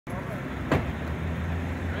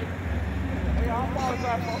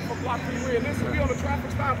apologize for blocking you in. Listen, we on the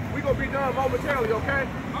traffic stop. We gonna be done momentarily, okay?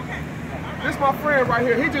 Okay. This my friend right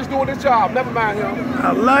here. He just doing his job. Never mind him.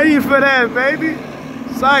 I love you for that, baby.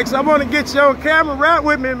 Sykes, I want to get you on camera. Rap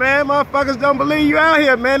with me, man. Motherfuckers don't believe you out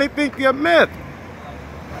here, man. They think you're a myth.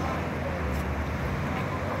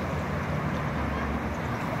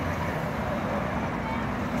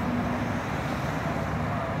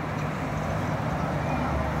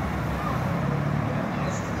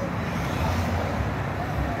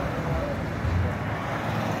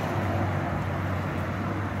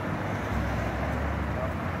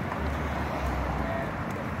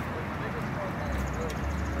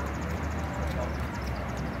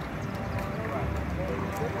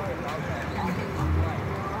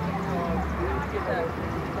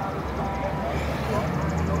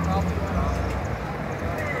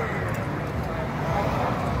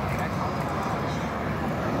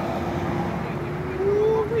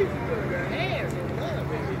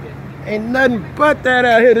 Ain't nothing but that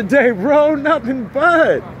out here today, bro. Nothing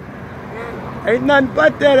but. Ain't nothing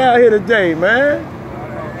but that out here today, man.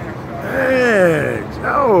 Man,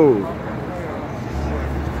 Joe.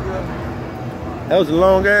 That was a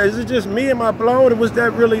long ass. Is it just me? Am I blown? It was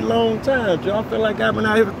that really long time, Joe. I feel like I've been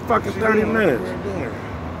out here for fucking 30 minutes.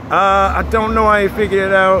 I don't know. I ain't figured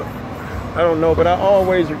it out. I don't know, but I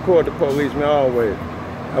always record the police, man. Always.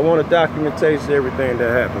 I want a documentation of everything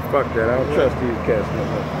that happened. Fuck that. I don't trust these cats no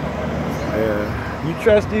more. Yeah. You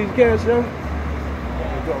trust these cats, yo?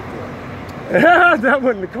 That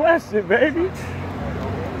wasn't the question, baby.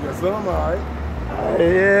 Yes, sir, I'm alright.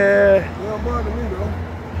 Yeah. You don't bother me, though.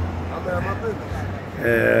 I'm out of my business.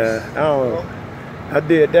 Yeah, I don't know. I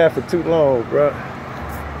did that for too long, bro.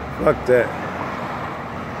 Fuck that.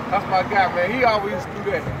 That's my guy, man. He always do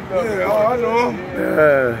that. Yeah, oh, I know him.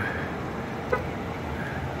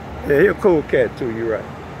 Yeah, he a cool cat, too. You're right.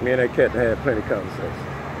 Me and that cat had plenty of conversations.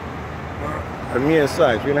 Me and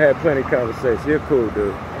Sykes, we done had plenty of conversations. He a cool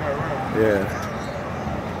dude. Yeah.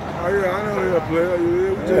 Oh, yeah, I know he's a player.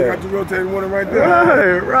 We just got to rotate one right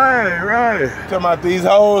there. Right. Talking about these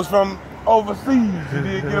hoes from overseas. You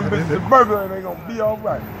did get them bitches a burger and they gonna be all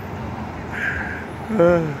right.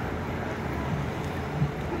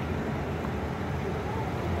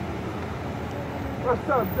 What's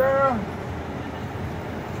up, girl?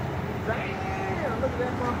 Damn, look at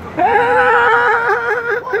that motherfucker.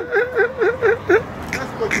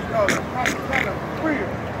 That's what you call a real.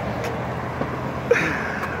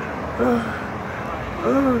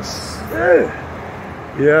 Oh, shit.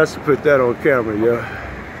 Yeah, I should put that on camera, yo.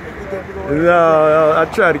 No, I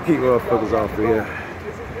try to keep motherfuckers off of here.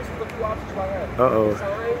 Uh-oh.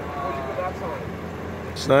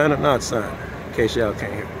 Sign or not sign? In case y'all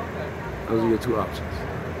can't hear. Those are your two options.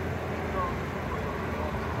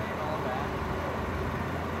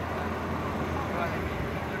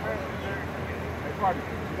 You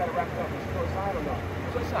gotta wrap it up. Is it for a sign or not?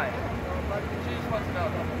 It's a sign. She just wants to know.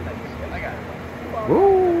 I got it.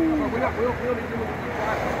 Woo! We don't need to do it.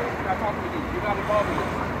 We're not talking to you. You're not involved in this.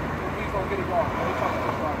 Please don't get involved. Don't talk to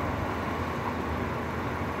this problem.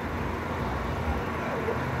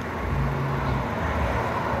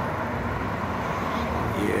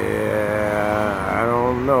 Yeah, I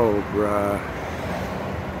don't know, bruh.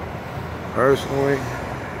 Personally,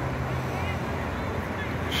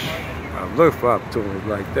 I look for opportunities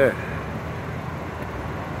like that.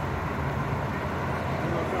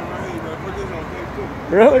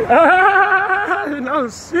 Really? No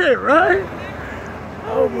shit, right?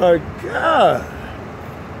 Oh my God.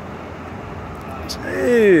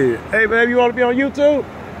 Gee. Hey, baby, you want to be on YouTube?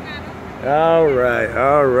 All right.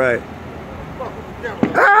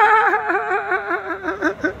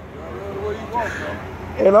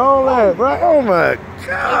 And all that, bro. Oh my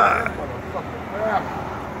God.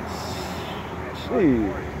 Gee.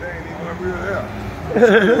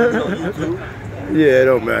 Yeah, it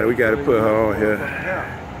don't matter. We got to put her on here.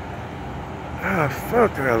 Ah,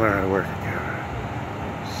 fuck, I learned how to work again.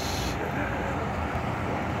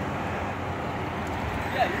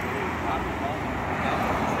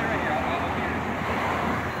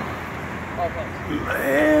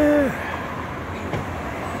 Man.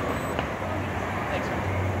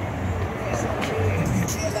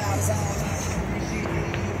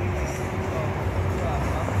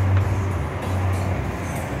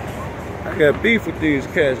 I got beef with these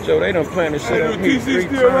cats, Joe. They done planted shit on me 3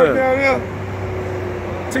 times. Right down here?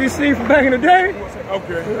 TC from back in the day?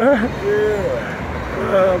 Okay. Yeah.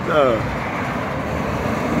 Oh, no.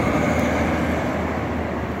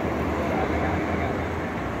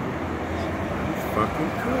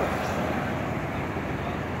 Fucking cook.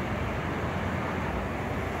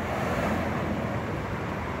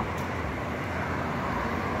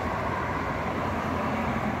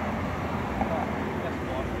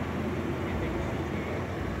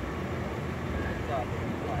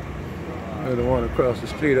 Or the one across the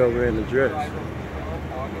street over in the dress.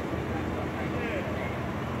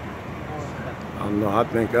 I don't know, I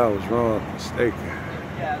think I was wrong, mistaken.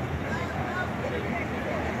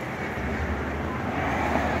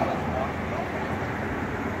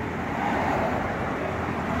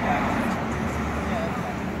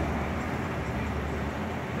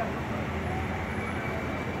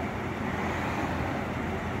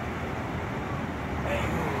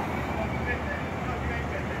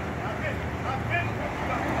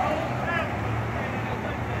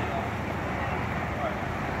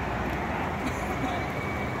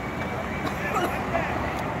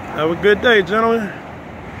 Have a good day, gentlemen.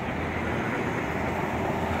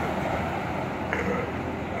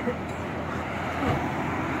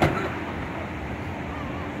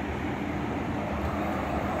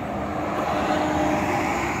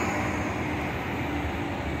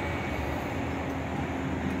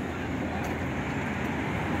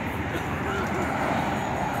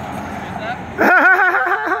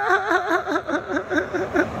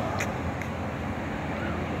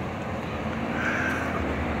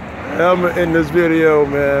 I'm in this video,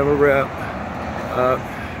 man. I'm a wrap.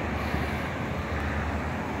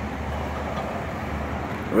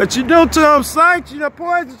 What you do to him, Saint? You done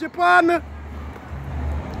poisoned your partner?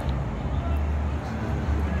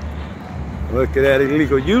 Look at that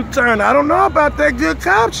illegal U-turn. I don't know about that good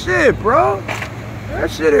cop shit, bro. That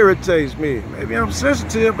shit irritates me. Maybe I'm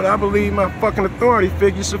sensitive, but I believe my fucking authority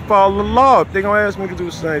figures should follow the law if they gonna ask me to do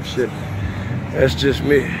the same shit. That's just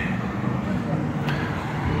me.